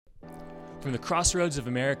From the crossroads of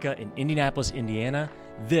America in Indianapolis, Indiana,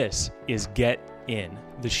 this is Get In,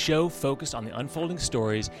 the show focused on the unfolding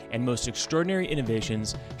stories and most extraordinary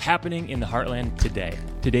innovations happening in the heartland today.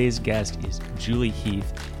 Today's guest is Julie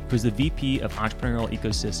Heath, who is the VP of Entrepreneurial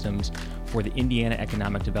Ecosystems for the Indiana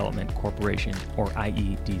Economic Development Corporation, or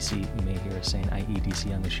IEDC. You may hear us saying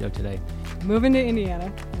IEDC on the show today. Moving to Indiana,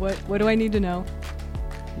 what do I need to know?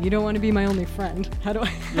 You don't want to be my only friend. How do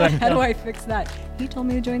I fix that? He told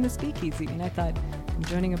me to join the Speakeasy, and I thought, I'm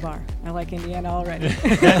joining a bar. I like Indiana already.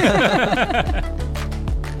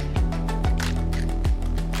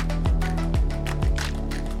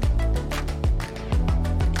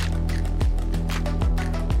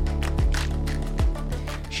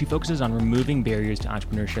 She focuses on removing barriers to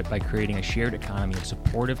entrepreneurship by creating a shared economy of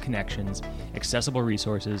supportive connections, accessible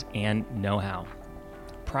resources, and know-how.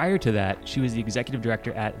 Prior to that, she was the executive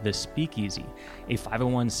director at The Speakeasy, a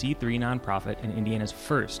 501c3 nonprofit in Indiana's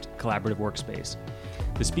first collaborative workspace.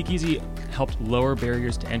 The Speakeasy helped lower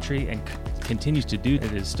barriers to entry and continues to do.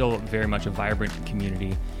 It is still very much a vibrant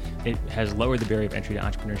community. It has lowered the barrier of entry to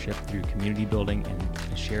entrepreneurship through community building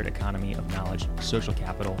and a shared economy of knowledge, social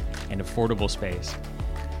capital, and affordable space.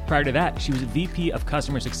 Prior to that, she was VP of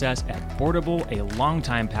Customer Success at Portable, a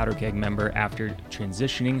longtime Powder Keg member after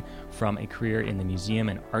transitioning from a career in the museum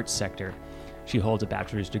and arts sector. She holds a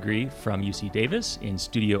bachelor's degree from UC Davis in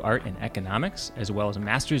studio art and economics, as well as a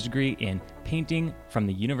master's degree in painting from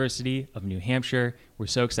the University of New Hampshire. We're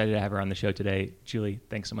so excited to have her on the show today. Julie,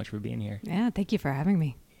 thanks so much for being here. Yeah, thank you for having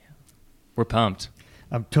me. We're pumped.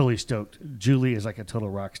 I'm totally stoked. Julie is like a total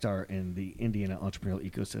rock star in the Indiana entrepreneurial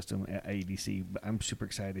ecosystem at IEDC, but I'm super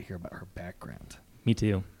excited to hear about her background. Me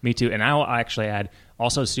too. And I'll actually add,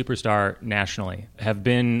 also superstar nationally. Have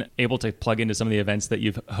been able to plug into some of the events that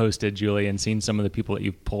you've hosted, Julie, and seen some of the people that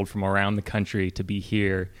you've pulled from around the country to be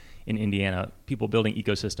here in Indiana, people building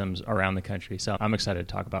ecosystems around the country. So I'm excited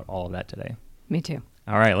to talk about all of that today. Me too.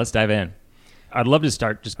 All right, let's dive in. I'd love to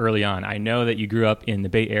start just early on. I know that you grew up in the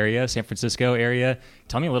Bay Area, San Francisco area.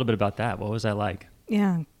 Tell me a little bit about that. What was that like?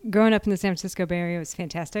 Yeah, growing up in the San Francisco Bay Area was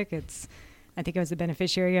fantastic. I think I was a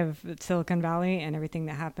beneficiary of Silicon Valley and everything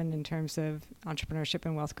that happened in terms of entrepreneurship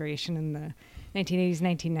and wealth creation in the 1980s,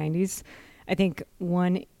 1990s. I think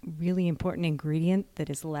one really important ingredient that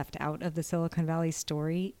is left out of the Silicon Valley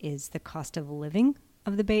story is the cost of living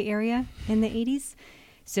of the Bay Area in the 80s.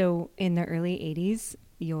 So in the early 80s,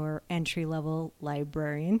 your entry-level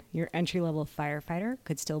librarian, your entry-level firefighter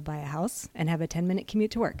could still buy a house and have a 10-minute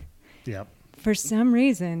commute to work. Yep. For some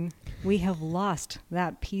reason, we have lost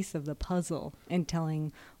that piece of the puzzle in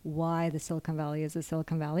telling why the Silicon Valley is the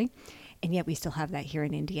Silicon Valley, and yet we still have that here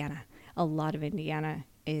in Indiana. A lot of Indiana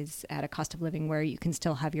is at a cost of living where you can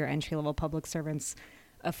still have your entry-level public servants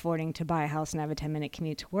affording to buy a house and have a 10-minute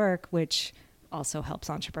commute to work, which also helps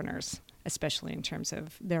entrepreneurs, especially in terms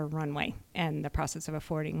of their runway and the process of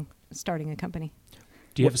starting a company.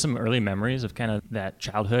 Do you have some early memories of kind of that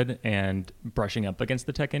childhood and brushing up against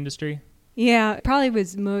the tech industry? Yeah, it probably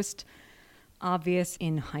was most obvious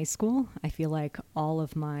in high school. I feel like all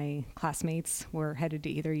of my classmates were headed to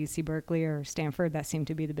either UC Berkeley or Stanford. That seemed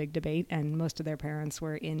to be the big debate, and most of their parents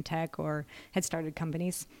were in tech or had started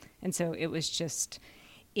companies. And so it was just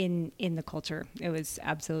in the culture. It was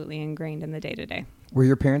absolutely ingrained in the day-to-day. Were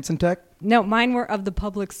your parents in tech? No, mine were of the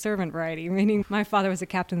public servant variety, meaning my father was a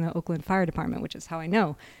captain in the Oakland Fire Department, which is how I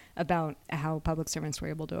know about how public servants were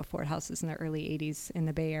able to afford houses in the early 80s in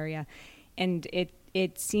the Bay Area. And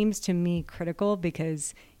it seems to me critical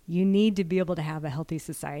because you need to be able to have a healthy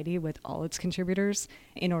society with all its contributors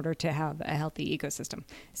in order to have a healthy ecosystem.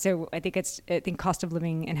 So I think cost of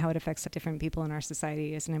living and how it affects different people in our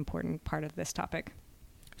society is an important part of this topic.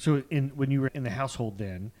 So when you were in the household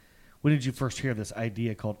then, when did you first hear of this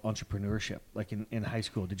idea called entrepreneurship? Like in high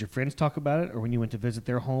school, did your friends talk about it? Or when you went to visit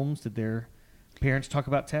their homes, did their parents talk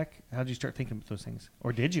about tech? How did you start thinking about those things?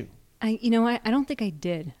 Or did you? I don't think I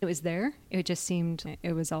did. It was there. It just seemed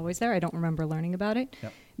it was always there. I don't remember learning about it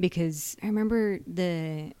because I remember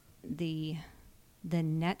the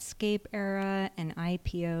Netscape era and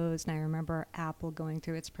IPOs, and I remember Apple going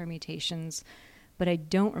through its permutations, but I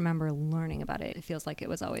don't remember learning about it. It feels like it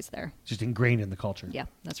was always there. Just ingrained in the culture. Yeah,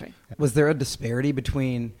 that's right. Was there a disparity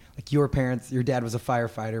between like your parents, your dad was a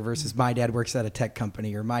firefighter versus my dad works at a tech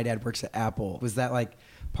company or my dad works at Apple? Was that like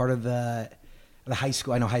part of the high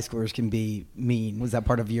school? I know high schoolers can be mean. Was that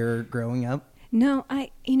part of your growing up? No,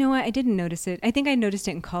 I didn't notice it. I think I noticed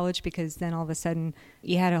it in college because then all of a sudden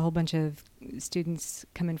you had a whole bunch of students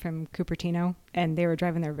coming from Cupertino and they were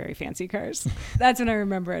driving their very fancy cars. That's when I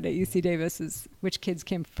remember it at UC Davis is which kids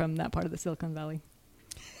came from that part of the Silicon Valley.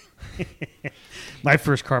 My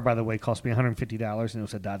first car, by the way, cost me $150 and it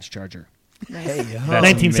was a Dodge Charger. Hey, yo. That's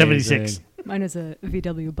 1976. amazing. Mine was a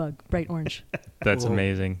VW Bug, bright orange. That's Whoa.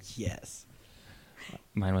 amazing. Yes.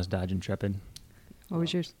 Mine was Dodge Intrepid. What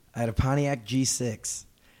was yours? I had a Pontiac G6.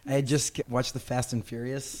 I had just watched the Fast and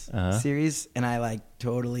Furious series, and I like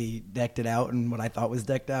totally decked it out in what I thought was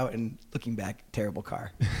decked out, and looking back, terrible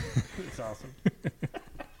car. It's awesome.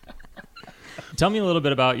 Tell me a little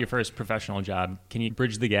bit about your first professional job. Can you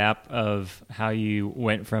bridge the gap of how you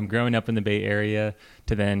went from growing up in the Bay Area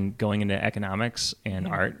to then going into economics and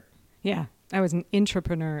art? Yeah, I was an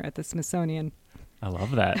entrepreneur at the Smithsonian. I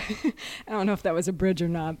love that. I don't know if that was a bridge or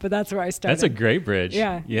not, but that's where I started. That's a great bridge.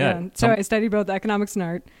 Yeah. So I studied both economics and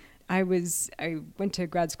art. I went to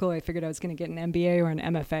grad school. I figured I was going to get an MBA or an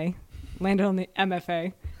MFA. Landed on the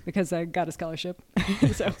MFA because I got a scholarship.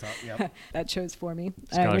 So that chose for me.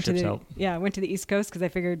 Scholarships help. Yeah, I went to the East Coast because I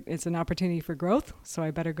figured it's an opportunity for growth. So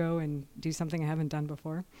I better go and do something I haven't done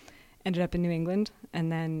before. Ended up in New England,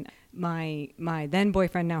 and then my then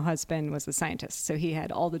boyfriend, now husband, was a scientist, so he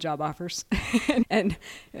had all the job offers. And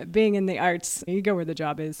being in the arts, you go where the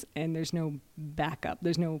job is, and there's no backup.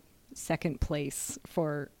 There's no second place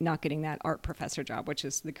for not getting that art professor job, which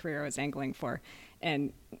is the career I was angling for.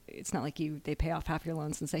 And it's not like they pay off half your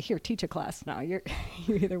loans and say, here, teach a class. No, you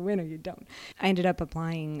either win or you don't. I ended up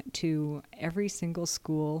applying to every single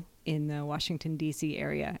school in the Washington, D.C.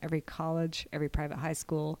 area, every college, every private high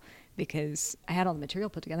school, because I had all the material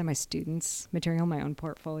put together, my students' material, my own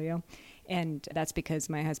portfolio. And that's because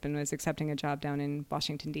my husband was accepting a job down in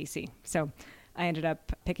Washington, D.C. So I ended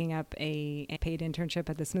up picking up a paid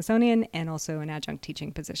internship at the Smithsonian and also an adjunct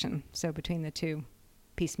teaching position. So between the two,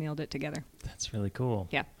 piecemealed it together. That's really cool.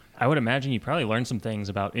 Yeah. I would imagine you probably learned some things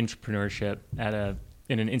about entrepreneurship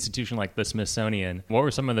in an institution like the Smithsonian. What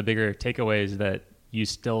were some of the bigger takeaways that you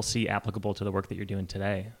still see applicable to the work that you're doing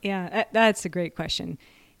today? Yeah, that's a great question,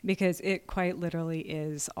 because it quite literally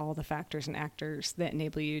is all the factors and actors that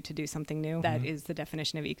enable you to do something new. That is the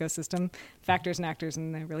definition of ecosystem, factors and actors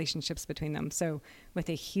and the relationships between them. So with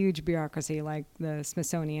a huge bureaucracy like the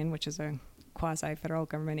Smithsonian, which is a quasi-federal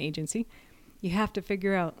government agency, you have to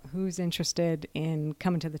figure out who's interested in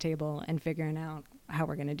coming to the table and figuring out how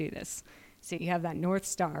we're going to do this. So you have that North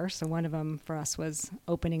Star. So one of them for us was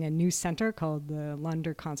opening a new center called the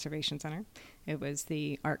Lunder Conservation Center. It was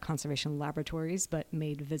the art conservation laboratories, but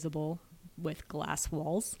made visible with glass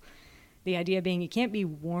walls. The idea being you can't be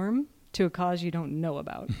warm to a cause you don't know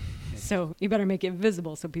about. So you better make it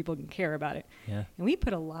visible so people can care about it. Yeah. And we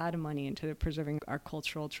put a lot of money into preserving our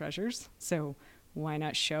cultural treasures. So why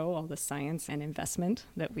not show all the science and investment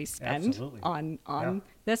that we spend on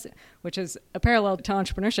this, which is a parallel to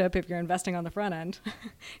entrepreneurship. If you're investing on the front end,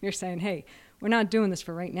 you're saying, hey, we're not doing this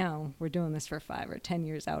for right now. We're doing this for 5 or 10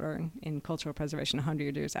 years out, or in cultural preservation,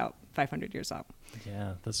 100 years out, 500 years out.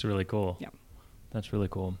 Yeah, that's really cool. Yeah. That's really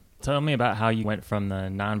cool. Tell me about how you went from the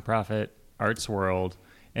nonprofit arts world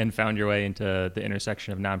and found your way into the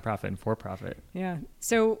intersection of nonprofit and for-profit. Yeah.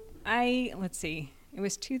 So let's see, it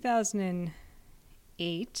was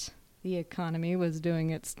 2008. The economy was doing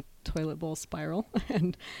its toilet bowl spiral.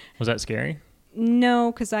 And was that scary?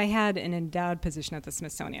 no, because I had an endowed position at the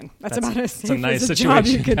Smithsonian. That's about as safe a nice as a job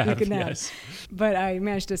you situation could to have, have. yes. But I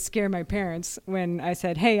managed to scare my parents when I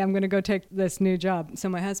said, hey, I'm going to go take this new job. So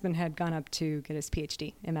my husband had gone up to get his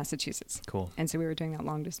PhD in Massachusetts. Cool. And so we were doing that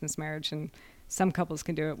long distance marriage, and some couples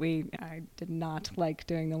can do it. I did not like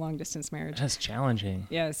doing the long distance marriage. That's challenging.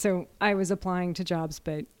 Yeah. So I was applying to jobs,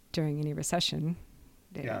 but during any recession,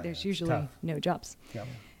 there's usually tough. no jobs. Yep.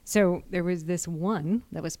 So there was this one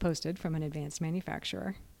that was posted from an advanced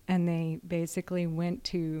manufacturer, and they basically went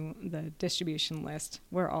to the distribution list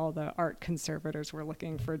where all the art conservators were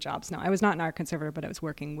looking for jobs. Now, I was not an art conservator, but I was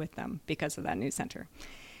working with them because of that new center.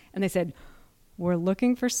 And they said, we're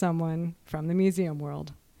looking for someone from the museum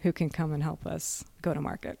world who can come and help us go to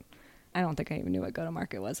market. I don't think I even knew what go to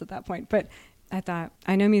market was at that point, but I thought,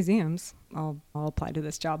 I know museums. I'll apply to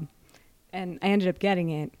this job. And I ended up getting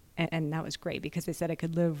it. And that was great because they said I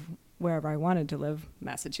could live wherever I wanted to live,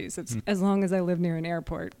 Massachusetts, as long as I lived near an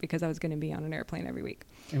airport, because I was going to be on an airplane every week.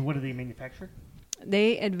 And what do they manufacture?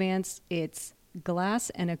 They advanced its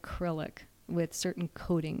glass and acrylic with certain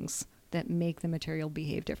coatings that make the material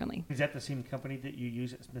behave differently. Is that the same company that you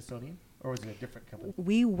use at Smithsonian, or was it a different company?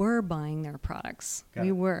 We were buying their products. Got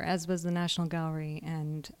it. Were, as was the National Gallery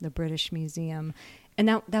and the British Museum. And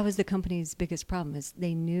that was the company's biggest problem, is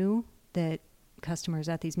they knew that customers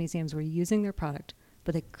at these museums were using their product,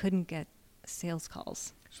 but they couldn't get sales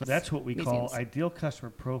calls. So that's what we museums. call ideal customer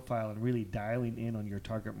profile, and really dialing in on your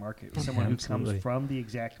target market. Someone who Absolutely. comes from the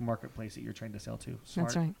exact marketplace that you're trying to sell to. Smart.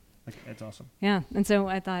 That's right. That's awesome. Yeah. And so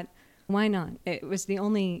I thought, Why not? It was the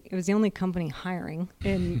only company hiring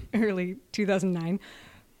in early 2009.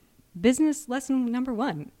 Business lesson number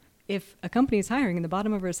one. If a company is hiring in the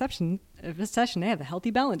bottom of a recession, they have a healthy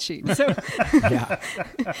balance sheet. So Yeah.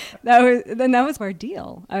 that was our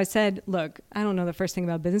deal. I said, look, I don't know the first thing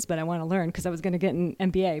about business, but I want to learn because I was going to get an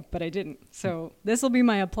MBA, but I didn't. So this will be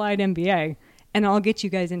my applied MBA, and I'll get you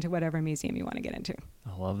guys into whatever museum you want to get into.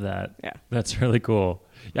 I love that. Yeah. That's really cool.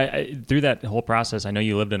 Through that whole process, I know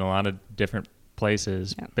you lived in a lot of different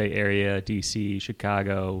places, Yeah. Bay Area, D.C.,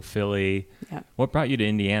 Chicago, Philly. Yeah. What brought you to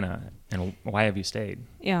Indiana, and why have you stayed?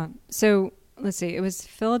 Yeah. So let's see. It was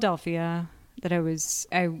Philadelphia that I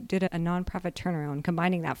did a nonprofit turnaround,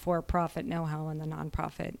 combining that for-profit know-how and the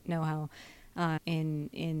nonprofit know-how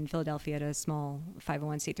in Philadelphia at a small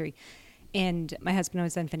 501c3. And my husband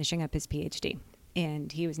was then finishing up his PhD,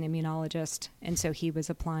 and he was an immunologist, and so he was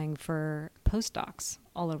applying for postdocs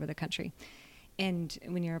all over the country. And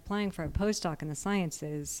when you're applying for a postdoc in the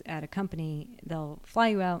sciences at a company, they'll fly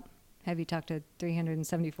you out, have you talk to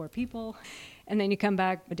 374 people, and then you come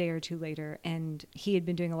back a day or two later. And he had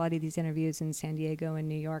been doing a lot of these interviews in San Diego and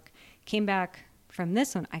New York. Came back from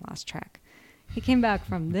this one, I lost track. He came back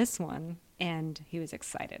from this one, and he was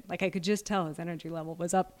excited. Like, I could just tell his energy level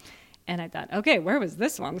was up. And I thought, okay, where was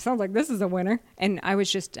this one? Sounds like this is a winner. And I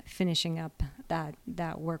was just finishing up that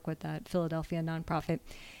work with that Philadelphia nonprofit.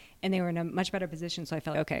 And they were in a much better position, so I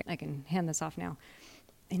felt, okay, I can hand this off now.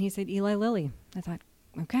 And he said, Eli Lilly. I thought,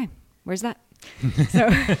 okay, where's that? So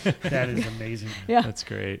That is amazing. yeah, That's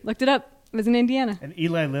great. looked it up. It was in Indiana. And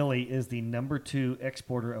Eli Lilly is the number 2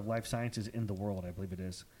 exporter of life sciences in the world, I believe it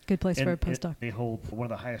is. Good place And for a postdoc. they hold one of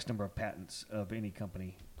the highest number of patents of any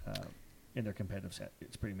company in their competitive set.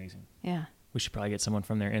 It's pretty amazing. Yeah, We should probably get someone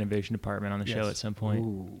from their innovation department on the show Yes. at some point.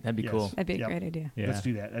 Ooh. That'd be Yes. cool. that'd be Yep. a great idea. Yeah. Let's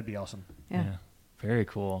do that. That'd be awesome. Yeah. Very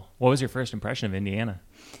cool. What was your first impression of Indiana?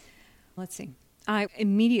 Let's see. I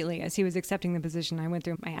immediately, as he was accepting the position, I went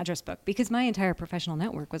through my address book because my entire professional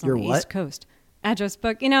network was on Your the what? East Coast. Address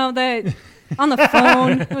book, on the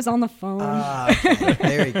phone. It was on the phone. Okay.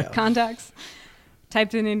 There you go. Contacts.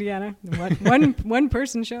 Typed in Indiana. One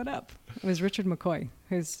person showed up. It was Richard McCoy,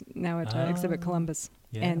 who's now at Exhibit Columbus.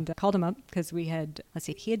 Yeah. And called him up because he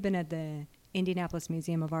had been at the Indianapolis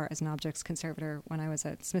Museum of Art as an objects conservator when I was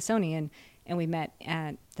at Smithsonian, and we met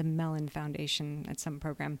at the Mellon Foundation at some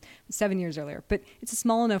program 7 years earlier. But it's a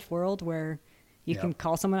small enough world where you can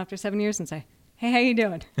call someone after 7 years and say, hey, how you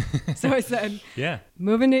doing? So I said, Yeah.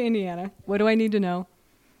 moving to Indiana, what do I need to know?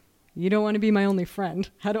 You don't want to be my only friend.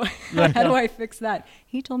 How do I fix that?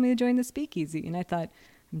 He told me to join the Speakeasy, and I thought,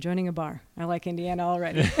 I'm joining a bar. I like Indiana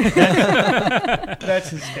already. That's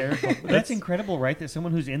hysterical. That's incredible, right? That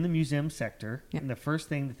someone who's in the museum sector, Yeah. and the first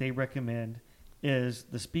thing that they recommend is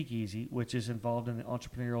the Speakeasy, which is involved in the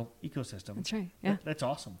entrepreneurial ecosystem. That's right. Yeah. That's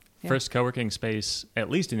awesome. Yeah. First co-working space, at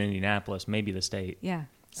least in Indianapolis, maybe the state. Yeah.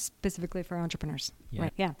 Specifically for entrepreneurs. Yeah.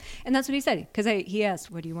 Right. Yeah. And that's what he said. Because he asked,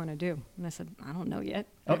 what do you want to do? And I said, I don't know yet.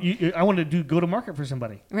 Oh, I want to do go to market for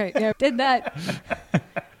somebody. Right. Yeah. Did that.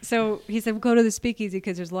 So he said, go to the Speakeasy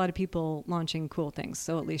because there's a lot of people launching cool things.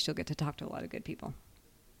 So at least you'll get to talk to a lot of good people.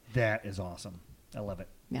 That is awesome. I love it.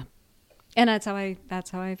 Yeah. And that's how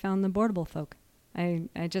I found the Boardable folk. I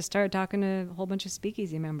just started talking to a whole bunch of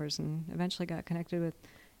Speakeasy members and eventually got connected with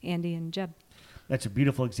Andy and Jeb. That's a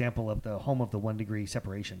beautiful example of the home of the 1 degree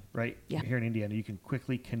separation, right? Yeah. Here in Indiana, you can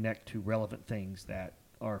quickly connect to relevant things that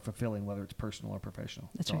are fulfilling, whether it's personal or professional.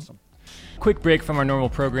 That's right. Awesome. Quick break from our normal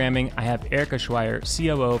programming. I have Erica Schweier,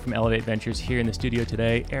 COO from Elevate Ventures, here in the studio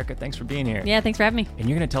today. Erica, thanks for being here. Yeah, thanks for having me. And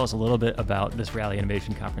you're going to tell us a little bit about this Rally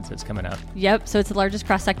Innovation Conference that's coming up. Yep, so it's the largest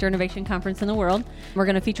cross-sector innovation conference in the world. We're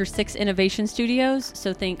going to feature 6 innovation studios,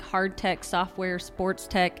 so think hard tech, software, sports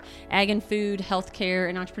tech, ag and food, healthcare,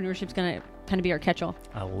 and entrepreneurship is going to kind of be our catch-all.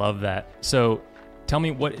 I love that. So tell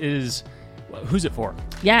me, who's it for?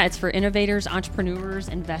 Yeah, it's for innovators, entrepreneurs,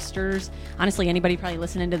 investors, honestly, anybody probably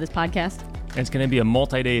listening to this podcast. And it's going to be a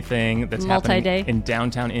multi-day thing that's happening in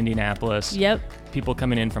downtown Indianapolis. Yep. People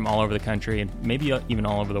coming in from all over the country and maybe even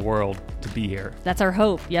all over the world to be here. That's our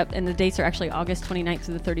hope. Yep, and the dates are actually August 29th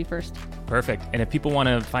through the 31st. Perfect. And if people want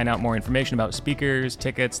to find out more information about speakers,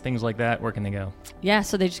 tickets, things like that, where can they go? Yeah,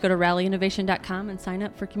 so they just go to rallyinnovation.com and sign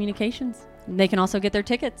up for communications. They can also get their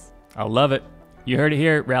tickets. I love it. You heard it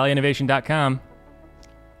here, rallyinnovation.com.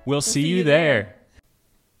 We'll see you there.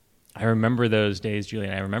 I remember those days,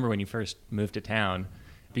 Julian. I remember when you first moved to town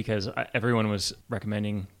because everyone was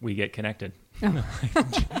recommending we get connected.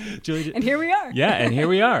 Julie, And here we are. yeah, and here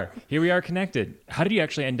we are. Here we are connected. How did you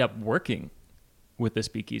actually end up working with the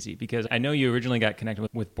Speakeasy? Because I know you originally got connected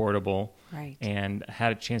with Boardable, Right. and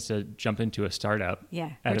had a chance to jump into a startup.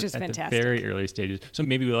 Yeah, at which is at fantastic. the very early stages. So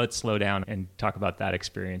maybe let's slow down and talk about that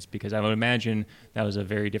experience, because I would imagine that was a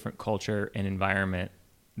very different culture and environment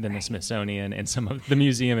than the Right. Smithsonian and some of the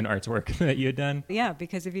museum and arts work that you had done. Yeah,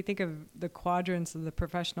 because if you think of the quadrants of the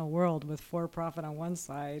professional world with for-profit on one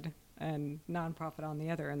side and nonprofit on the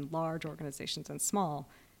other, and large organizations and small,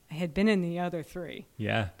 I had been in the other three,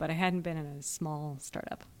 Yeah. but I hadn't been in a small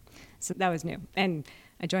startup. So that was new. And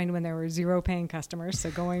I joined when there were 0 paying customers.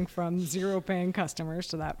 So going from 0 paying customers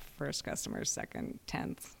to that first customer, second,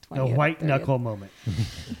 10th, 20th. The white 30th. knuckle moment.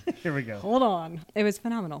 Here we go. Hold on. It was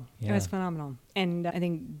phenomenal. Yeah. It was phenomenal. And I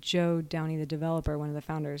think Joe Downey, the developer, one of the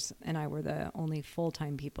founders, and I were the only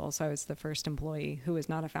full-time people. So I was the first employee who was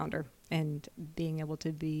not a founder. And being able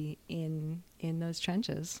to be in those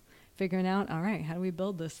trenches, figuring out, all right, how do we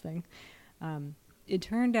build this thing? It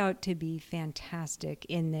turned out to be fantastic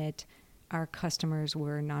in that our customers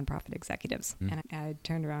were nonprofit executives. And I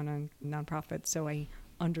turned around on nonprofits, so I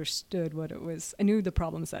understood what it was. I knew the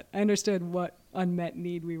problem set. I understood what unmet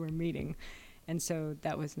need we were meeting. And so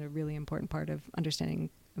that was a really important part of understanding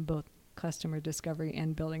both customer discovery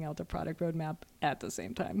and building out the product roadmap at the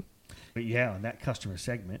same time. But yeah, on that customer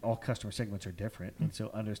segment, all customer segments are different. And so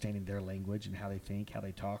understanding their language and how they think, how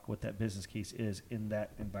they talk, what that business case is in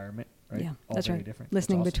that environment, right? Yeah, all that's very right. different.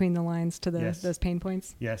 Listening That's awesome. between the lines to Yes. those pain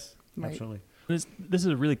points. Yes, Right. absolutely. This is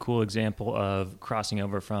a really cool example of crossing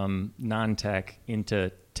over from non-tech into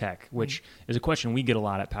tech, which is a question we get a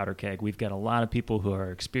lot at Powder Keg. We've got a lot of people who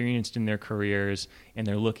are experienced in their careers, and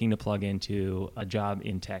they're looking to plug into a job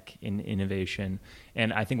in tech, in innovation.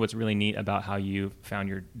 And I think what's really neat about how you found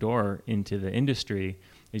your door into the industry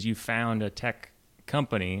is you found a tech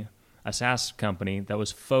company, a SaaS company, that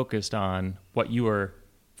was focused on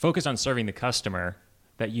serving the customer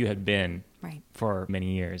that you had been Right. for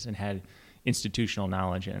many years and had institutional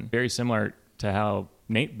knowledge in. Very similar to how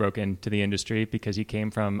Nate broke into the industry, because he came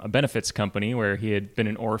from a benefits company where he had been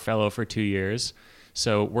an Orr Fellow for 2 years.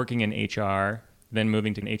 So working in HR, then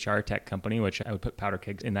moving to an HR tech company, which I would put Powder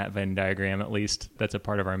Keg in that Venn diagram, at least. That's a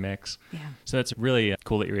part of our mix. Yeah. So that's really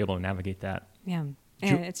cool that you're able to navigate that. Yeah.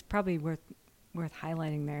 And it's probably worth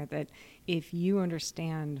highlighting there that if you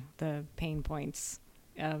understand the pain points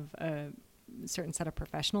of a certain set of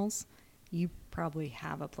professionals, you probably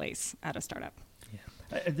have a place at a startup.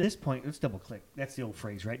 At this point, let's double click. That's the old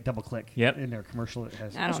phrase, right? Double click. Yep. In their commercial, it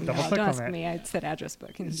has I don't know. double Don't click on ask that. me. I said address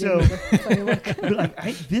book. And So- look. But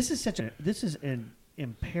like, this is an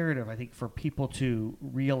imperative, I think, for people to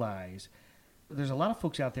realize. There's a lot of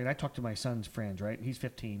folks out there, and I talk to my son's friends, right? He's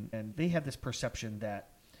 15, and they have this perception that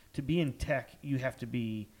to be in tech, you have to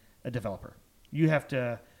be a developer. You have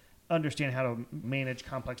to understand how to manage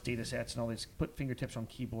complex data sets and all this, put fingertips on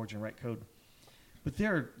keyboards and write code. But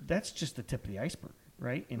that's just the tip of the iceberg,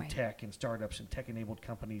 right? In Right. tech and startups and tech-enabled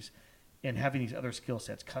companies, and having these other skill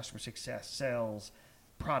sets, customer success, sales,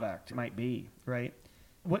 product might be, right?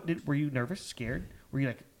 Were you nervous, scared? Were you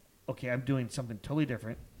like, okay, I'm doing something totally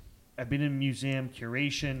different. I've been in museum,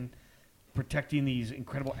 curation, protecting these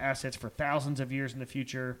incredible assets for thousands of years in the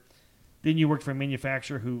future. Then you worked for a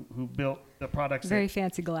manufacturer who built the products. Very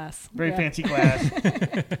fancy glass. Very Yeah. fancy glass.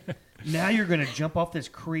 Now you're going to jump off this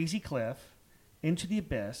crazy cliff into the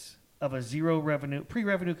abyss of a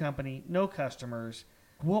pre-revenue company, no customers.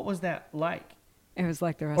 What was that like? It was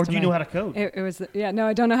like the rest Or of do you my- know how to code? It was, no,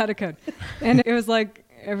 I don't know how to code. And it was like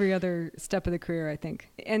every other step of the career, I think.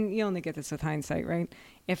 And you only get this with hindsight, right?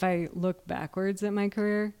 If I look backwards at my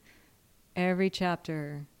career, every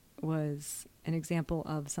chapter was an example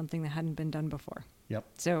of something that hadn't been done before. Yep.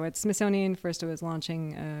 So at Smithsonian, first it was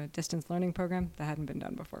launching a distance learning program that hadn't been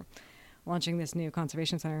done before. Launching this new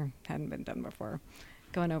conservation center hadn't been done before.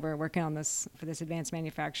 Going over, working on this for this advanced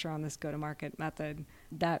manufacturer on this go-to-market method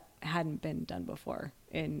that hadn't been done before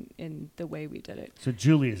in the way we did it So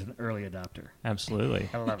Julie is an early adopter. Absolutely.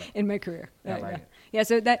 I love it. in my career. I like yeah. it. Yeah,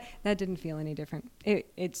 so that didn't feel any different.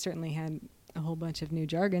 It certainly had a whole bunch of new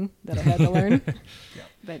jargon that I had to learn,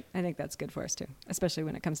 but I think that's good for us too, especially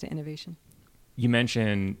when it comes to innovation. You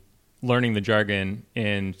mentioned learning the jargon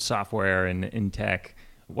in software and in tech.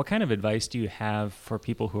 What kind of advice do you have for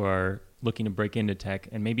people who are looking to break into tech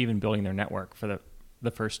and maybe even building their network for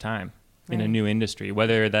the first time in a Right. new industry,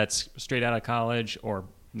 whether that's straight out of college or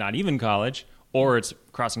not even college, or it's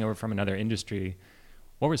crossing over from another industry?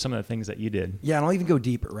 What were some of the things that you did? Yeah, and I'll even go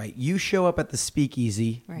deeper, right? You show up at the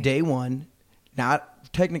Speakeasy Right. day one,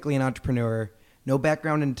 not technically an entrepreneur, no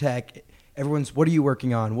background in tech. Everyone's, what are you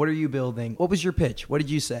working on? What are you building? What was your pitch? What did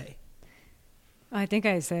you say? I think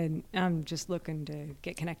I said, I'm just looking to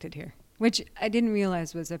get connected here, which I didn't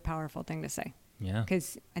realize was a powerful thing to say. Yeah.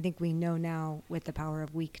 Because I think we know now with the power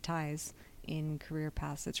of weak ties in career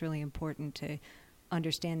paths, it's really important to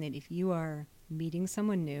understand that if you are meeting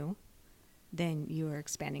someone new, then you are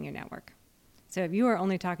expanding your network. So if you are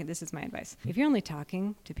only talking, this is my advice, if you're only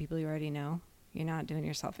talking to people you already know, you're not doing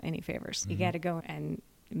yourself any favors. You got to go and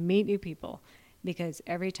meet new people, because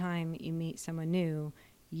every time you meet someone new,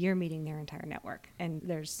 you're meeting their entire network. And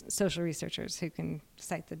there's social researchers who can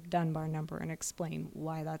cite the Dunbar number and explain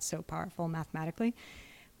why that's so powerful mathematically.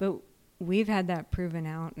 But we've had that proven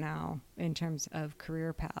out now in terms of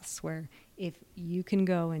career paths, where if you can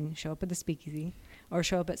go and show up at the speakeasy or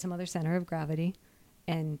show up at some other center of gravity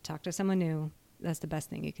and talk to someone new, that's the best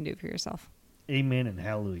thing you can do for yourself. Amen and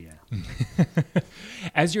hallelujah.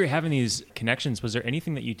 As you were having these connections, was there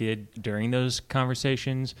anything that you did during those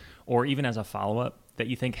conversations or even as a follow-up that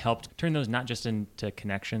you think helped turn those not just into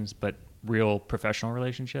connections, but real professional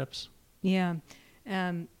relationships? Yeah.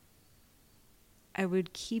 I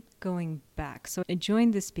would keep going back. So I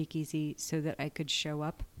joined the speakeasy so that I could show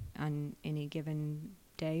up on any given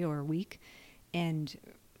day or week and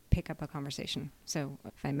pick up a conversation. So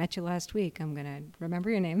if I met you last week, I'm going to remember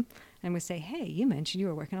your name and would say, hey, you mentioned you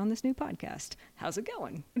were working on this new podcast. How's it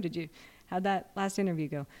going? How'd that last interview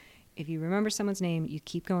go? If you remember someone's name, you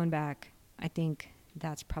keep going back. I think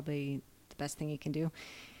that's probably the best thing you can do.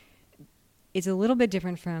 It's a little bit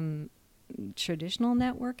different from traditional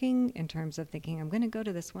networking in terms of thinking, I'm going to go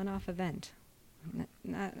to this one-off event.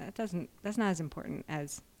 That's not as important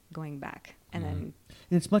as going back. And then And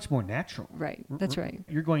it's much more natural. Right. That's right.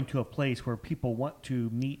 You're going to a place where people want to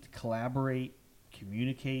meet, collaborate,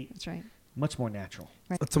 communicate. That's right. Much more natural.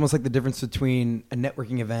 It's almost like the difference between a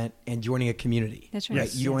networking event and joining a community. That's right.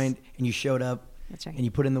 Yes. You joined and you showed up. That's right. And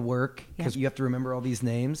you put in the work because Yeah. you have to remember all these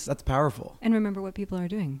names. That's powerful. And remember what people are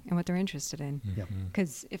doing and what they're interested in. Yep.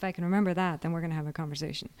 Because if I can remember that, then we're going to have a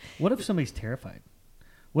conversation. What if somebody's terrified?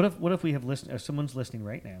 What if we have someone's listening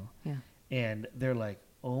right now, Yeah. and they're like,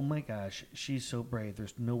 oh my gosh, she's so brave.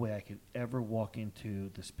 There's no way I could ever walk into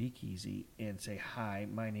the speakeasy and say, hi,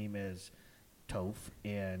 my name is Toph,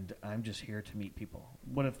 and I'm just here to meet people.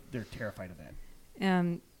 What if they're terrified of that?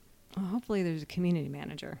 Well, hopefully there's a community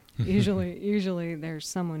manager. Usually there's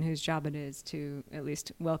someone whose job it is to at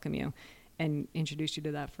least welcome you and introduce you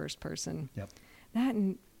to that first person. Yep. That,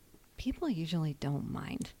 and people usually don't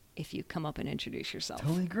mind if you come up and introduce yourself.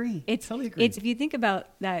 Totally agree. Totally agree. It's if you think about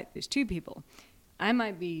that, there's two people. I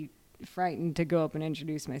might be frightened to go up and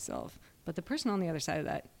introduce myself, but the person on the other side of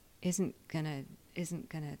that isn't gonna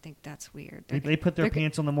think that's weird. They put their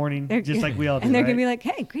pants on the morning they're- just like we all do, and they're right? gonna be like,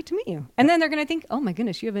 "Hey, great to meet you," and then they're gonna think, "Oh my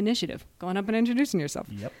goodness, you have initiative, going up and introducing yourself."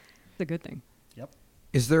 Yep. It's a good thing. Yep.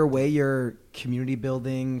 Is there a way your community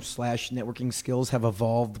building / networking skills have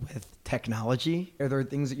evolved with technology? Are there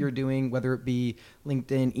things that you're doing, whether it be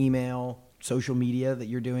LinkedIn, email, social media, that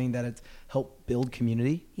you're doing that it's helped build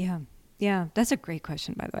community? Yeah, that's a great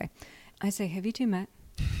question, by the way. I say, have you two met?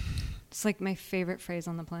 It's like my favorite phrase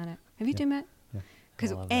on the planet. Have you two met?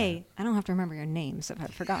 Because I don't have to remember your names if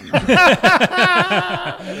I've forgotten them.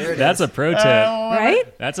 That's a pro tip. Right?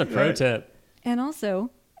 That's a pro tip. And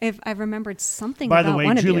also, if I've remembered something By about the way,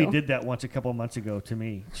 one Julie of you. did that once a couple months ago to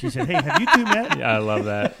me. She said, hey, have you two met? Yeah, I love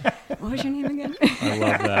that. What was your name again? I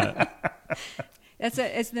love that.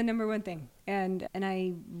 It's the number one thing, and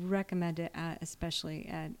I recommend it especially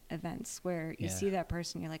at events where you see that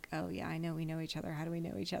person, you're like, oh yeah, I know we know each other. How do we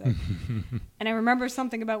know each other? And I remember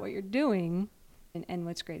something about what you're doing, and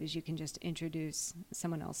what's great is you can just introduce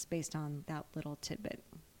someone else based on that little tidbit.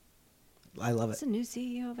 I love It's it. a new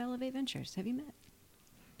CEO of Elevate Ventures. Have you met?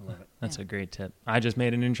 I love it. That's a great tip. I just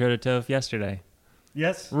made an intro to Toph yesterday.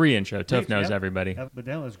 Yes. Re-intro. Toph knows Yep. everybody. But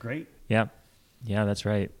that was great. Yeah. Yeah, that's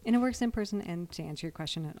right. And it works in person, and to answer your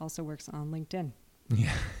question, it also works on LinkedIn.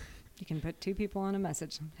 Yeah. You can put two people on a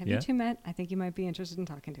message. Have Yeah. you two met? I think you might be interested in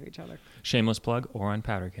talking to each other. Shameless plug or on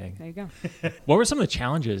Powder Keg. There you go. What were some of the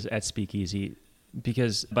challenges at Speakeasy?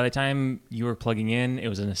 Because by the time you were plugging in, it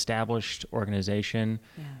was an established organization,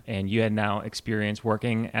 Yeah. and you had now experience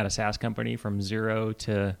working at a SaaS company from zero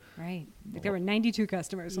to... Right. There were 92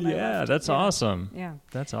 customers when I Yeah, left. that's awesome. Yeah.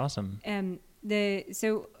 That's awesome.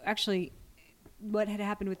 So actually, what had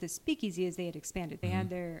happened with the Speakeasy is they had expanded. They had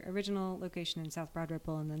their original location in South Broad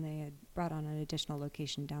Ripple, and then they had brought on an additional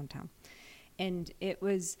location downtown. And it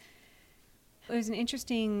was an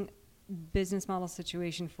interesting business model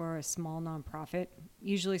situation for a small nonprofit.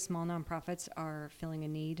 Usually small nonprofits are filling a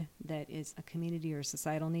need that is a community or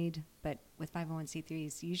societal need, but with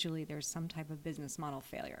 501c3s, usually there's some type of business model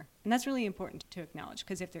failure. And that's really important to acknowledge,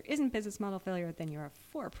 because if there isn't business model failure, then you're a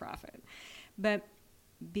for-profit. But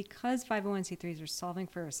because 501c3s are solving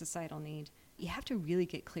for a societal need, you have to really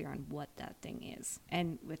get clear on what that thing is.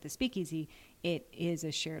 And with the Speakeasy, it is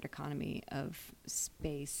a shared economy of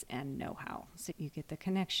space and know-how. So you get the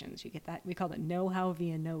connections, you get that, we call it know-how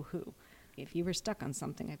via know-who. If you were stuck on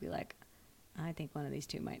something, I'd be like, I think one of these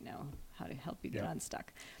two might know how to help you get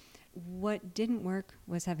unstuck. What didn't work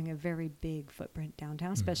was having a very big footprint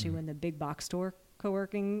downtown, especially when the big box store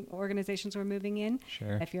co-working organizations were moving in.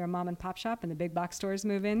 Sure. If you're a mom and pop shop and the big box stores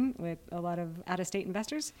move in with a lot of out-of-state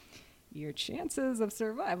investors, your chances of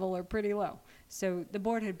survival are pretty low. So the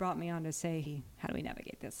board had brought me on to say, how do we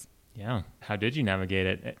navigate this? Yeah. How did you navigate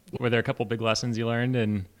it? Were there a couple big lessons you learned?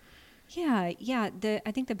 And Yeah.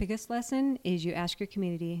 I think the biggest lesson is you ask your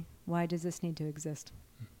community, why does this need to exist?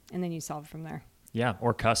 And then you solve from there. yeah,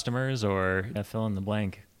 or customers, or fill in the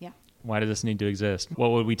blank. Yeah. Why does this need to exist?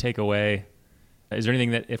 What would we take away? Is there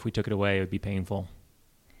anything that if we took it away, it would be painful?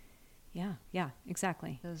 Yeah,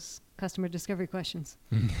 exactly. Those customer discovery questions.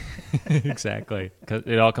 Exactly. 'Cause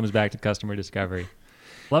it all comes back to customer discovery.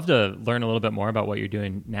 Love to learn a little bit more about what you're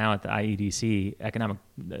doing now at the IEDC, Economic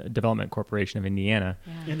Development Corporation of Indiana.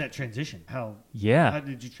 Yeah. In that transition, how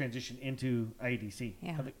did you transition into IEDC?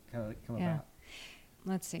 Yeah. How did it come Yeah. about?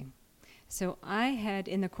 Let's see. So I had,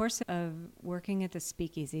 in the course of working at the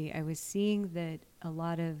Speakeasy, I was seeing that a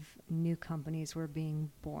lot of new companies were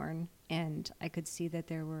being born, and I could see that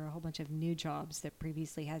there were a whole bunch of new jobs that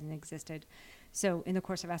previously hadn't existed. So in the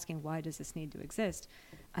course of asking, why does this need to exist,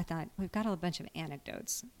 I thought, we've got a bunch of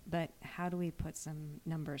anecdotes, but how do we put some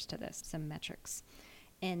numbers to this, some metrics?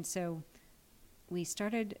 And so we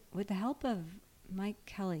started, with the help of Mike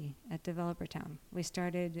Kelly at Developer Town, we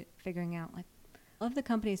started figuring out, like, of the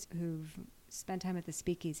companies who've spent time at the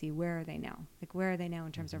Speakeasy, where are they now? Like, where are they now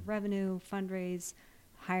in terms of revenue, fundraise,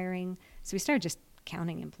 hiring? So we started just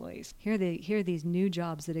counting employees. Here are these new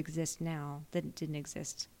jobs that exist now that didn't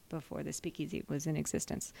exist before the Speakeasy was in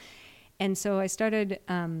existence. And so I started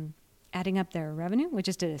adding up their revenue. We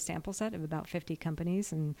just did a sample set of about 50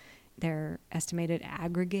 companies, and their estimated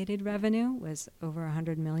aggregated revenue was over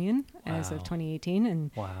 $100 million as of 2018.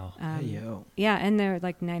 And Wow. yeah, and there were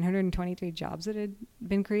like 923 jobs that had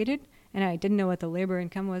been created. And I didn't know what the labor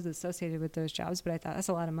income was associated with those jobs, but I thought that's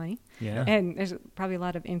a lot of money. Yeah. And there's probably a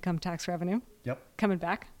lot of income tax revenue coming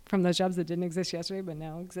back from those jobs that didn't exist yesterday, but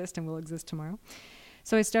now exist and will exist tomorrow.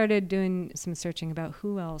 So I started doing some searching about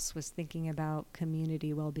who else was thinking about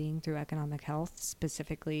community well-being through economic health,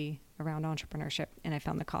 specifically around entrepreneurship, and I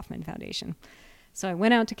found the Kauffman Foundation. So I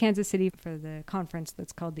went out to Kansas City for the conference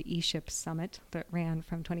that's called the eShip Summit that ran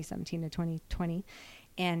from 2017 to 2020,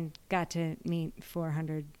 and got to meet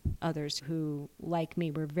 400 others who, like me,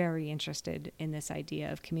 were very interested in this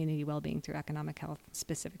idea of community well-being through economic health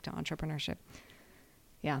specific to entrepreneurship.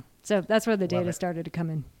 Yeah, so that's where the data started to come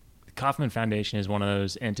in. The Kauffman Foundation is one of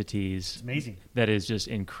those entities It's amazing. that is just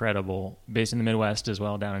incredible, based in the Midwest as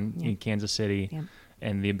well, down in Kansas City,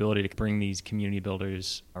 and the ability to bring these community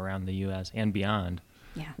builders around the U.S. and beyond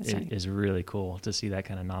is really cool to see that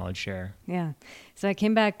kind of knowledge share. Yeah. So I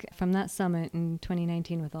came back from that summit in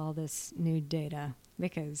 2019 with all this new data,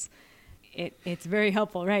 because it's very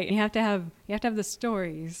helpful, right? You have to have the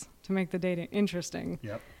stories to make the data interesting.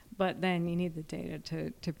 Yep. But then you need the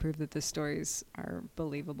data to prove that the stories are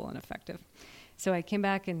believable and effective. So I came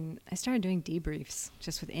back and I started doing debriefs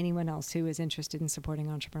just with anyone else who is interested in supporting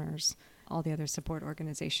entrepreneurs, all the other support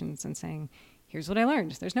organizations, and saying, here's what I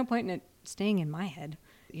learned. There's no point in it staying in my head.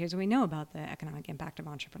 Here's what we know about the economic impact of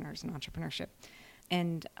entrepreneurs and entrepreneurship.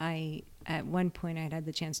 And at one point, I had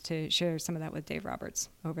the chance to share some of that with Dave Roberts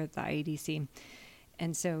over at the IEDC.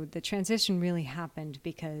 And so the transition really happened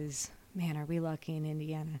because, man, are we lucky in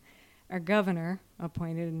Indiana. Our governor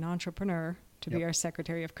appointed an entrepreneur to be our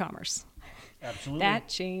Secretary of Commerce. Absolutely. That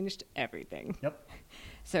changed everything. Yep.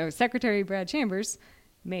 So Secretary Brad Chambers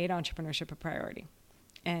made entrepreneurship a priority.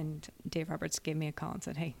 And Dave Roberts gave me a call and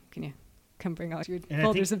said, hey, can you come bring all your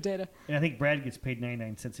folders of data? And I think Brad gets paid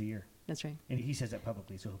 99 cents a year. That's right. And he says that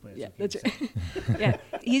publicly, so hopefully Yeah, that's okay that's to say. right. Yeah,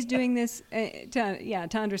 he's doing this to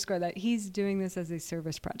underscore that he's doing this as a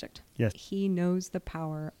service project. Yes. He knows the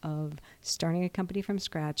power of starting a company from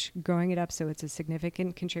scratch, growing it up so it's a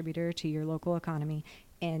significant contributor to your local economy,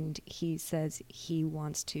 and he says he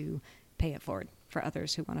wants to pay it forward for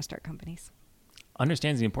others who want to start companies.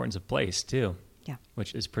 Understands the importance of place too. Yeah.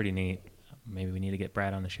 Which is pretty neat. Maybe we need to get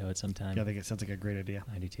Brad on the show at some time. Yeah, I think it sounds like a great idea.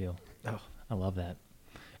 I do too. Oh. I love that.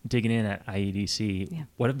 Digging in at IEDC,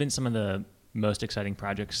 what have been some of the most exciting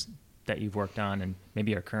projects that you've worked on and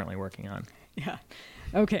maybe are currently working on? Yeah.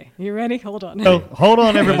 Okay. You ready? Hold on. Oh, hold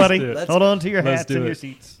on, everybody. Let's hold on to your Let's hats do and your it.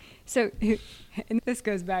 seats. So, and this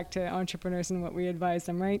goes back to entrepreneurs and what we advise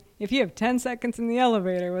them, right? If you have 10 seconds in the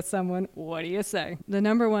elevator with someone, what do you say? The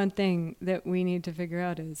number one thing that we need to figure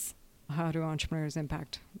out is, how do entrepreneurs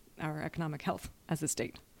impact our economic health as a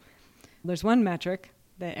state? There's one metric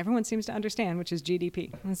that everyone seems to understand, which is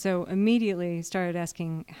GDP. And so immediately started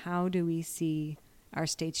asking, how do we see our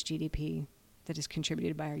state's GDP that is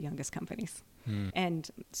contributed by our youngest companies? And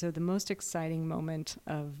so the most exciting moment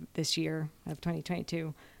of this year, of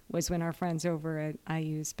 2022, was when our friends over at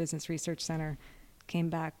IU's Business Research Center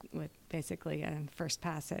came back with basically a first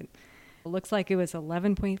pass at, it looks like it was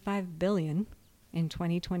 $11.5 billion in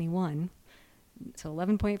 2021. So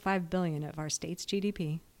 $11.5 billion of our state's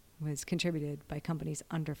GDP was contributed by companies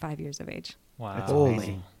under 5 years of age. Wow. That's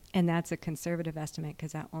amazing. And that's a conservative estimate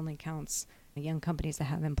because that only counts young companies that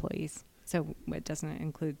have employees. So it doesn't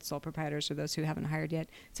include sole proprietors or those who haven't hired yet.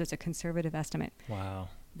 So it's a conservative estimate. Wow.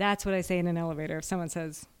 That's what I say in an elevator. If someone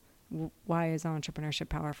says, why is entrepreneurship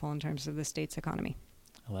powerful in terms of the state's economy?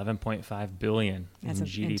 11.5 billion in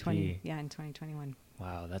GDP. In 2021.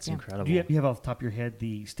 Wow, that's Yeah. incredible. Do you have off the top of your head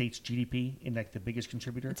the state's GDP in like the biggest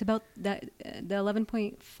contributor? It's about that. The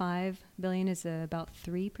 11.5 billion is about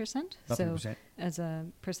 3%. About So 3%. as a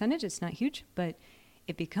percentage, it's not huge, but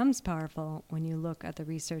it becomes powerful when you look at the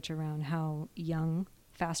research around how young,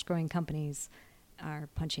 fast-growing companies are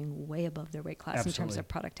punching way above their weight class in terms Absolutely. of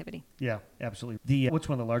productivity. Yeah, absolutely. The what's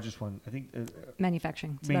one of the largest one? I think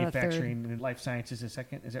Manufacturing. It's about a third. manufacturing and life sciences is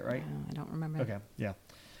second. Is that right? I don't remember. Okay, yeah.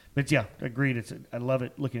 But yeah, agreed. I love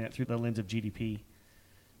it looking at it through the lens of GDP.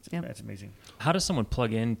 Yep. That's amazing. How does someone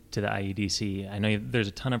plug into the IEDC? I know there's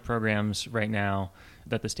a ton of programs right now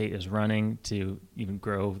that the state is running to even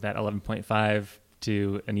grow that 11.5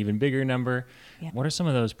 to an even bigger number. Yeah. What are some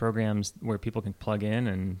of those programs where people can plug in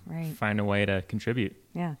and Right. find a way to contribute?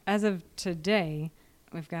 Yeah. As of today,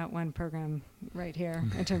 we've got one program right here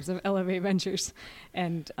in terms of Elevate Ventures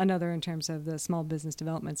and another in terms of the small business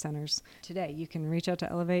development centers. Today, you can reach out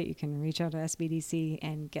to Elevate, you can reach out to SBDC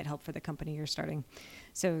and get help for the company you're starting.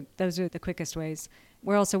 So those are the quickest ways.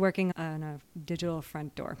 We're also working on a digital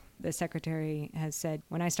front door. The secretary has said,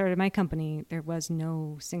 when I started my company, there was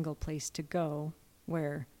no single place to go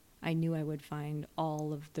where I knew I would find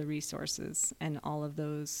all of the resources and all of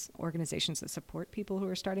those organizations that support people who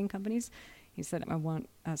are starting companies. He said, I want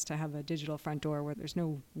us to have a digital front door where there's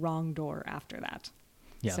no wrong door after that.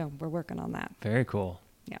 Yeah. So we're working on that. Very cool.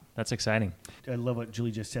 Yeah. That's exciting. I love what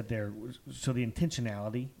Julie just said there. So the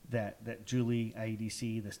intentionality that Julie,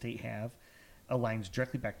 IEDC, the state have aligns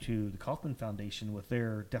directly back to the Kauffman Foundation with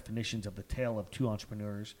their definitions of the tale of two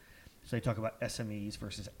entrepreneurs. So they talk about SMEs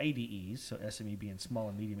versus IDEs, so SME being small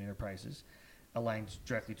and medium enterprises, aligns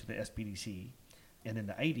directly to the SBDC. And then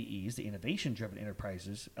the IDEs, the innovation-driven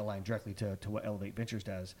enterprises, align directly to what Elevate Ventures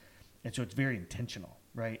does. And so it's very intentional,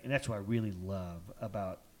 right? And that's what I really love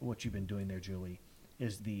about what you've been doing there, Julie,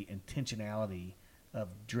 is the intentionality of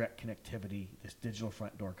direct connectivity. This digital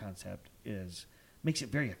front door concept makes it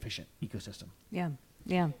very efficient ecosystem. Yeah.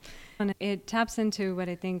 Yeah. And it taps into what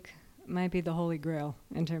I think might be the holy grail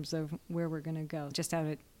in terms of where we're going to go. Just out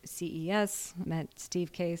at CES, met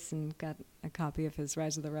Steve Case and got a copy of his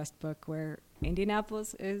Rise of the Rest book where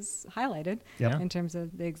Indianapolis is highlighted Yep. in terms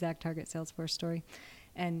of the exact target Salesforce story.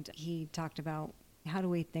 And he talked about how do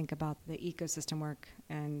we think about the ecosystem work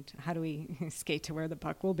and how do we skate to where the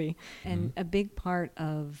puck will be. And a big part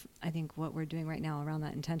of, I think, what we're doing right now around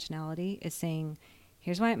that intentionality is saying,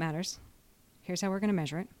 here's why it matters. Here's how we're going to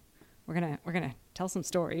measure it. We're gonna tell some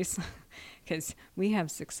stories because we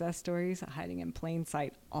have success stories hiding in plain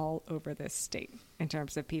sight all over this state in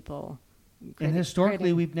terms of people. And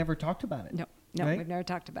historically, we've never talked about it. No, right? We've never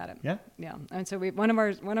talked about it. Yeah. Yeah. And so one of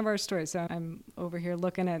our stories. So I'm over here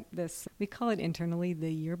looking at this. We call it internally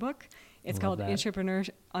the yearbook. It's Love called that.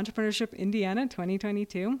 Entrepreneurship Indiana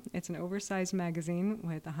 2022. It's an oversized magazine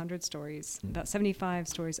with 100 stories, about 75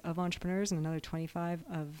 stories of entrepreneurs and another 25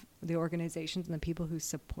 of the organizations and the people who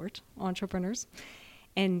support entrepreneurs.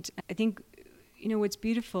 And I think, what's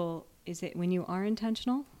beautiful is that when you are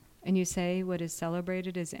intentional and you say what is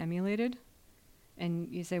celebrated is emulated,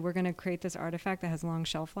 and you say we're going to create this artifact that has long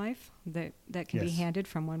shelf life that can be Yes. handed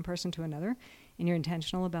from one person to another, and you're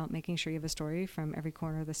intentional about making sure you have a story from every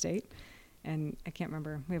corner of the state. And I can't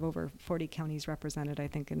remember, we have over 40 counties represented, I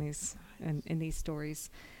think, in these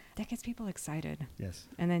stories. That gets people excited. Yes.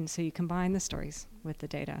 And then so you combine the stories with the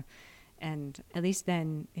data. And at least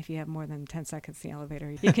then, if you have more than 10 seconds in the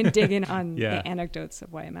elevator, you can dig in on Yeah. the anecdotes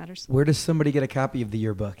of why it matters. Where does somebody get a copy of the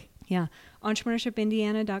yearbook? Yeah,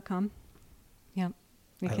 entrepreneurshipindiana.com. Yeah,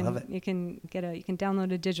 I love it. You can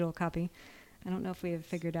download a digital copy. I don't know if we have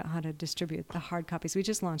figured out how to distribute the hard copies. We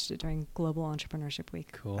just launched it during Global Entrepreneurship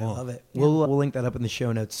Week. Cool. I love it. Yeah. We'll link that up in the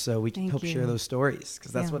show notes so we can Thank help you. share those stories,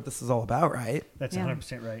 because that's Yeah. what this is all about, right? That's Yeah.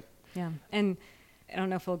 100% right. Yeah. And I don't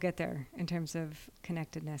know if we'll get there in terms of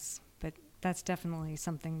connectedness, but that's definitely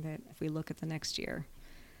something that if we look at the next year,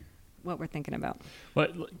 what we're thinking about.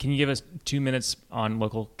 But can you give us 2 minutes on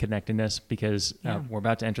local connectedness? Because Yeah. we're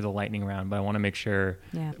about to enter the lightning round, but I want to make sure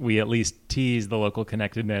Yeah. we at least tease the local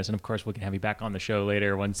connectedness. And of course, we can have you back on the show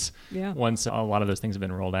later once Yeah. once a lot of those things have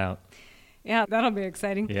been rolled out. Yeah, that'll be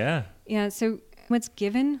exciting. Yeah. Yeah, so what's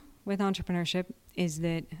given with entrepreneurship is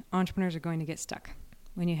that entrepreneurs are going to get stuck.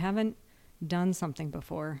 When you haven't done something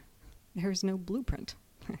before, there's no blueprint.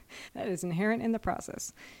 That is inherent in the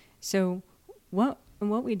process. So what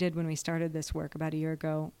we did when we started this work about a year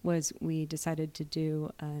ago was we decided to do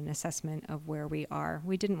an assessment of where we are.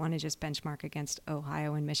 We didn't want to just benchmark against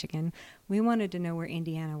Ohio and Michigan. We wanted to know where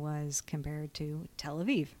Indiana was compared to Tel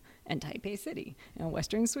Aviv and Taipei City and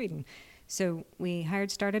Western Sweden. So we hired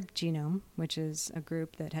Startup Genome, which is a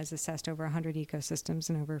group that has assessed over 100 ecosystems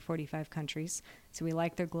in over 45 countries. So we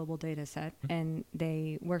liked their global data set, and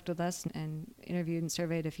they worked with us and interviewed and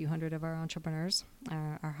surveyed a few hundred of our entrepreneurs,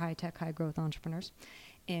 our high-tech, high-growth entrepreneurs.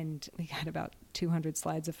 And we got about 200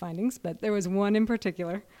 slides of findings, but there was one in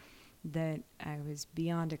particular that I was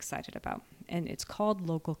beyond excited about, and it's called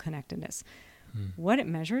local connectedness. What it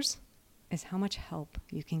measures is how much help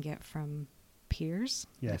you can get from peers,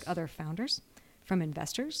 Yes. like other founders, from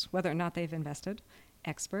investors, whether or not they've invested,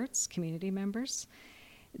 experts, community members.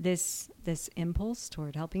 This impulse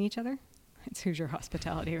toward helping each other, it's Hoosier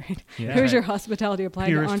hospitality, right? Yeah. Hoosier hospitality applied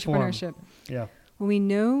to Purest form. entrepreneurship. Yeah. Well, we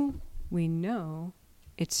know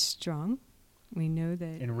it's strong. We know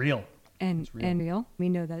that And real. and It's real. and real. We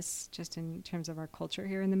know this just in terms of our culture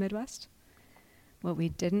here in the Midwest. What we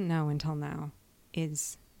didn't know until now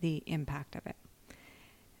is the impact of it.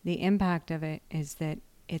 The impact of it is that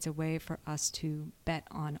it's a way for us to bet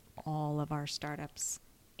on all of our startups,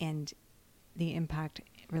 and the impact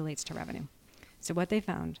relates to revenue. So what they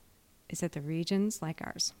found is that the regions like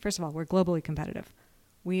ours, first of all, we're globally competitive.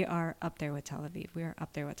 We are up there with Tel Aviv. We are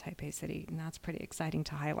up there with Taipei City, and that's pretty exciting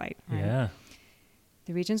to highlight. Right? Yeah.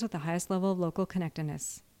 The regions with the highest level of local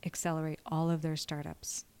connectedness accelerate all of their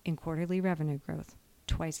startups in quarterly revenue growth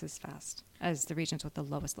twice as fast as the regions with the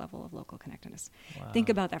lowest level of local connectedness. Wow. Think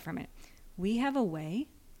about that for a minute. We have a way,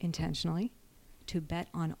 intentionally, to bet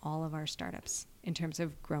on all of our startups in terms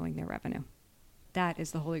of growing their revenue. That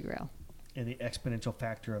is the holy grail. And the exponential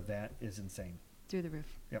factor of that is insane. Through the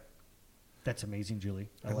roof. Yep. That's amazing, Julie.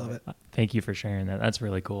 I love it. Thank you for sharing that. That's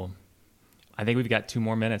really cool. I think we've got 2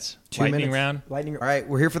 more minutes. 2 Lightning minutes. round. Lightning. All right,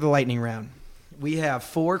 we're here for the lightning round. We have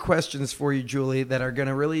 4 questions for you, Julie, that are going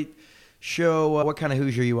to really show what kind of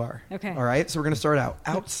Hoosier you are. Okay. All right, so we're going to start out.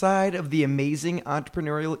 Outside of the amazing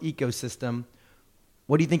entrepreneurial ecosystem,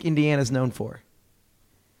 what do you think Indiana is known for?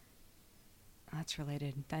 That's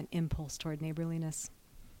related. That impulse toward neighborliness.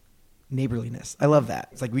 Neighborliness. I love that.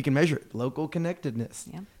 It's like we can measure it. Local connectedness.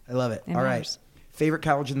 Yeah. I love it. It All right. matters. Favorite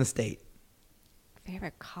college in the state?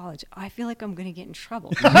 Favorite college? I feel like I'm going to get in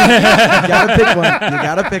trouble. You gotta pick one. You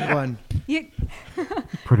gotta pick one. You,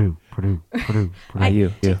 Purdue.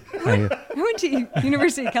 You. I went to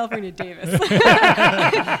University of California, Davis.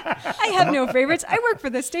 I have no favorites. I work for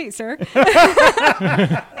the state, sir.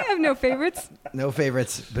 I have no favorites. No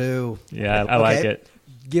favorites. Boo. Yeah, I like Okay. it.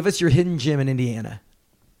 Give us your hidden gem in Indiana.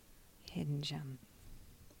 Hidden gem.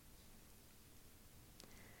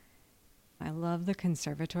 I love the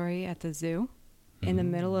conservatory at the zoo. In the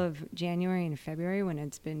middle of January and February, when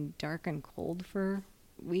it's been dark and cold for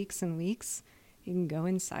weeks and weeks, you can go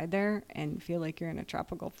inside there and feel like you're in a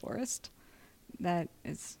tropical forest. That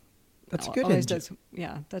is, That's a good always hidden does.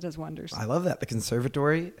 Yeah, that does wonders. I love that. The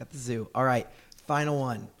conservatory at the zoo. All right. Final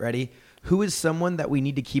one. Ready? Who is someone that we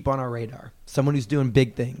need to keep on our radar? Someone who's doing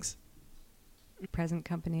big things. Present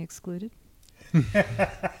company excluded.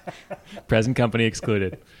 Present company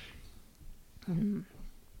excluded.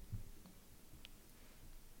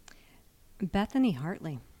 Bethany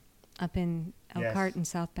Hartley, up in Elkhart Yes. and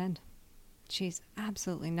South Bend. She's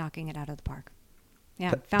absolutely knocking it out of the park.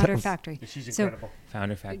 Yeah, That- Founder that was- Factory. She's So incredible.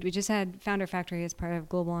 Founder fact. we just had Founder Factory as part of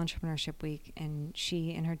Global Entrepreneurship Week, and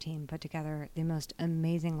she and her team put together the most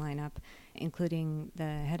amazing lineup, including the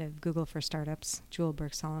head of Google for Startups, Jewel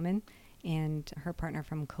Burke-Solomon, and her partner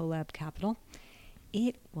from Colab Capital.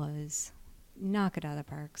 It was knock it out of the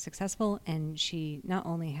park, successful, and she not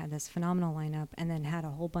only had this phenomenal lineup and then had a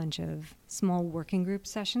whole bunch of small working group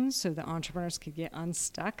sessions so the entrepreneurs could get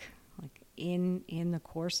unstuck like in the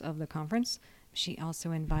course of the conference. She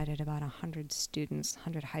also invited about 100 students,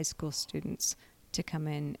 100 high school students, to come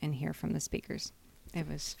in and hear from the speakers. It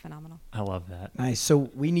was phenomenal. I love that. Nice. So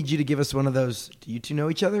we need you to give us one of those. Do you two know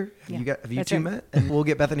each other? Yeah, Have you that's two right. met? And we'll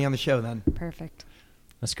get Bethany on the show then. Perfect.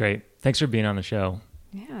 That's great. Thanks for being on the show.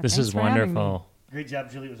 Yeah. This thanks is for having me. wonderful. Great job,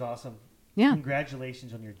 Julie. It was awesome. Yeah.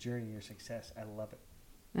 Congratulations on your journey, your success. I love it.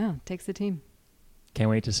 Oh, takes the team. Can't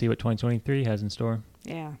wait to see what 2023 has in store.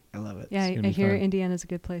 Yeah. I love it. Yeah, It's gonna I be hear fun. Indiana's a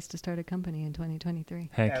good place to start a company in 2023.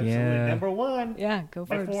 Heck Absolutely. yeah. Number one Yeah, go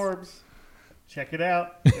by Forbes. Forbes. Check it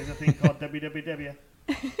out. There's a thing called WWW.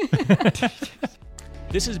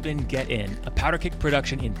 This has been Get In, a Powder Keg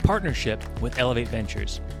production in partnership with Elevate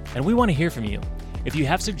Ventures. And we want to hear from you. If you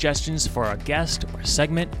have suggestions for our guest or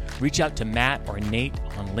segment, reach out to Matt or Nate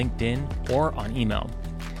on LinkedIn or on email.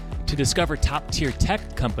 To discover top-tier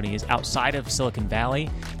tech companies outside of Silicon Valley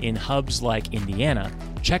in hubs like Indiana,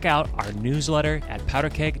 check out our newsletter at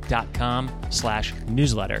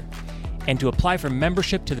powderkeg.com/newsletter. And to apply for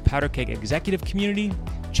membership to the Powder Keg executive community,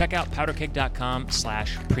 check out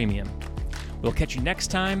powderkeg.com/premium. We'll catch you next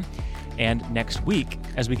time and next week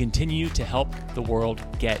as we continue to help the world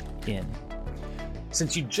get in.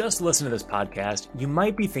 Since you just listened to this podcast, you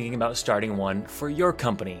might be thinking about starting one for your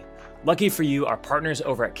company. Lucky for you, our partners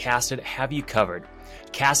over at Casted have you covered.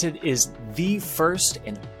 Casted is the first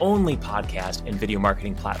and only podcast and video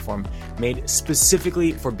marketing platform made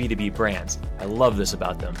specifically for B2B brands. I love this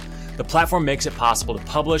about them. The platform makes it possible to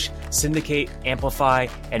publish, syndicate, amplify,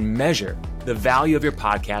 and measure the value of your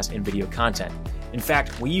podcast and video content. In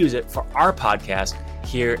fact, we use it for our podcast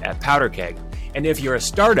here at Powder Keg. And if you're a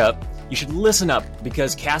startup, you should listen up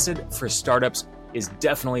because Casted for Startups is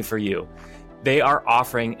definitely for you. They are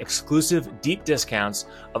offering exclusive deep discounts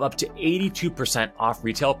of up to 82% off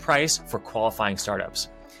retail price for qualifying startups.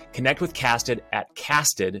 Connect with Casted at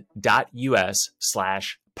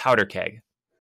casted.us/powderkeg.